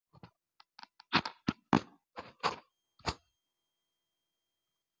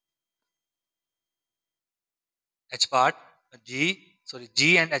H part,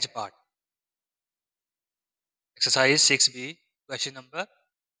 G and H part. Exercise 6b, question number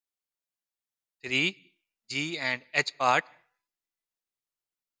 3, G and H part.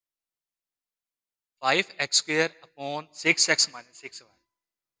 5x square upon 6x minus 6y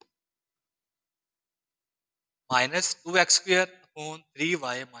minus 2x square upon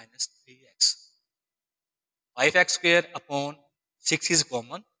 3y minus 3x. 5x square upon 6 is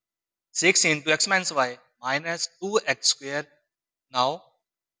common. 6 into x minus y minus 2x square. Now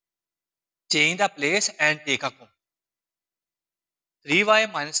change the place and take a common.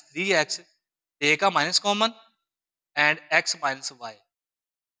 3y minus 3x, take a minus common, and x minus y.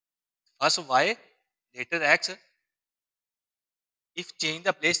 First y, later x. If change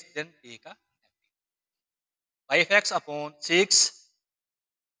the place, then take a 5x upon 6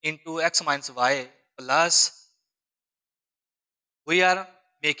 into x minus y plus, we are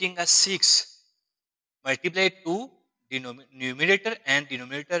making a 6, multiply 2 numerator and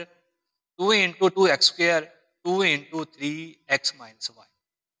denominator, 2 into 2x square, 2 into 3x minus y.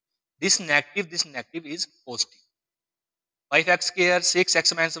 This negative is positive. 5x square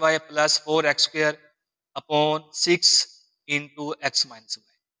 6x minus y plus 4x square upon 6 into x minus y.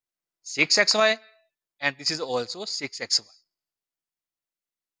 6xy, and this is also 6xy.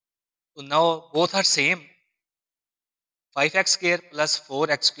 So now both are same. 5x square plus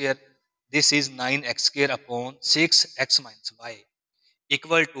 4x square, this is 9x square upon 6x minus y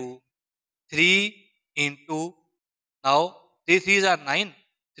equal to 3 into, now 3 3s are 9,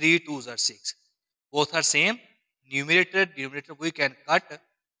 3 2s are 6. Both are same. Numerator, denominator we can cut.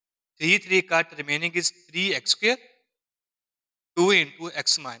 3 3 cut, remaining is 3x square, 2 into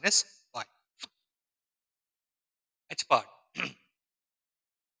x minus y. H part.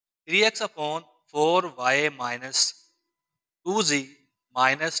 3x upon 4y minus 2z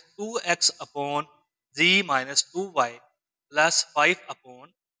minus 2x upon z minus 2y plus 5 upon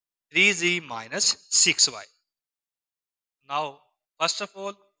 3z minus 6y. Now, first of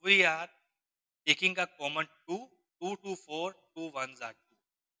all, we are taking a common 2, 2 to 4, 2 1s are 2,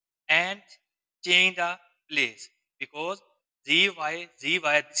 and change the place because zy,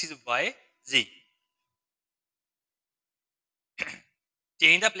 this is y, z.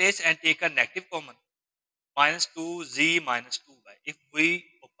 Change the place and take a negative common. Minus 2z minus 2y. If we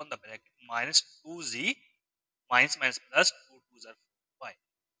open the bracket, minus 2z minus plus 2 2s are 4y.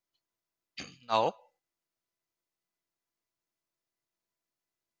 Now,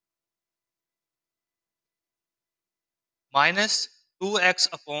 minus 2x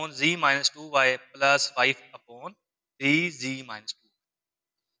upon z minus 2y plus 5 upon 3z minus 2.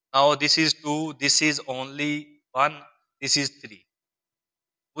 Now, this is 2, this is only 1, this is 3.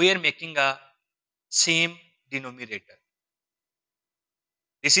 We are making a same denominator.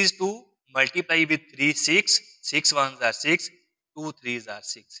 This is 2, multiply with 3, 6, 6 1s are 6, 2 3s are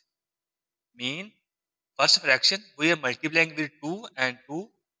 6. Mean, first fraction, we are multiplying with 2 and 2,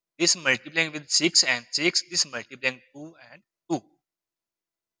 this multiplying with 6 and 6, this multiplying 2 and 2.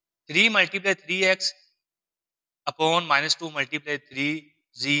 3 multiply 3x upon minus 2 multiply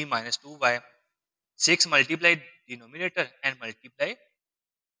 3z minus 2y. 6 multiply denominator and multiply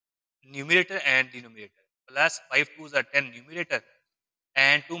numerator and denominator plus 5 2s are 10 numerator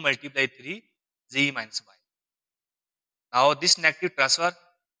and 2 multiply 3 z minus y. Now this negative transfer,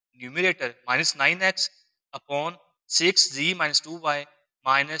 numerator minus 9x upon 6z minus 2y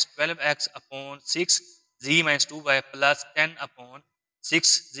minus 12x upon 6z minus 2y plus 10 upon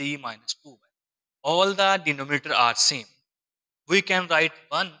 6z minus 2y. All the denominator are same. We can write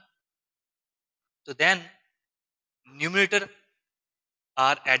 1. So then numerator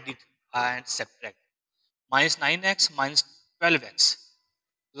are added and subtract. Minus 9x minus 12x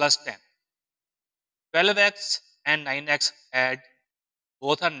plus 10. 12x and 9x add,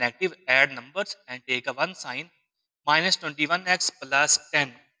 both are negative, add numbers and take a 1 sign. Minus 21x plus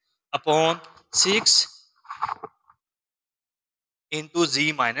 10 upon 6 into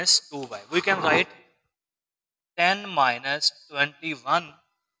z minus 2y. We can write 10 minus 21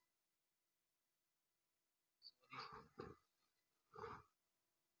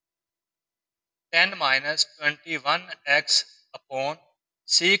 10 minus 21x upon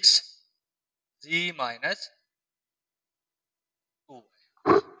 6 z minus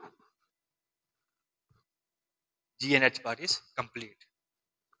 2y. G and H part is complete.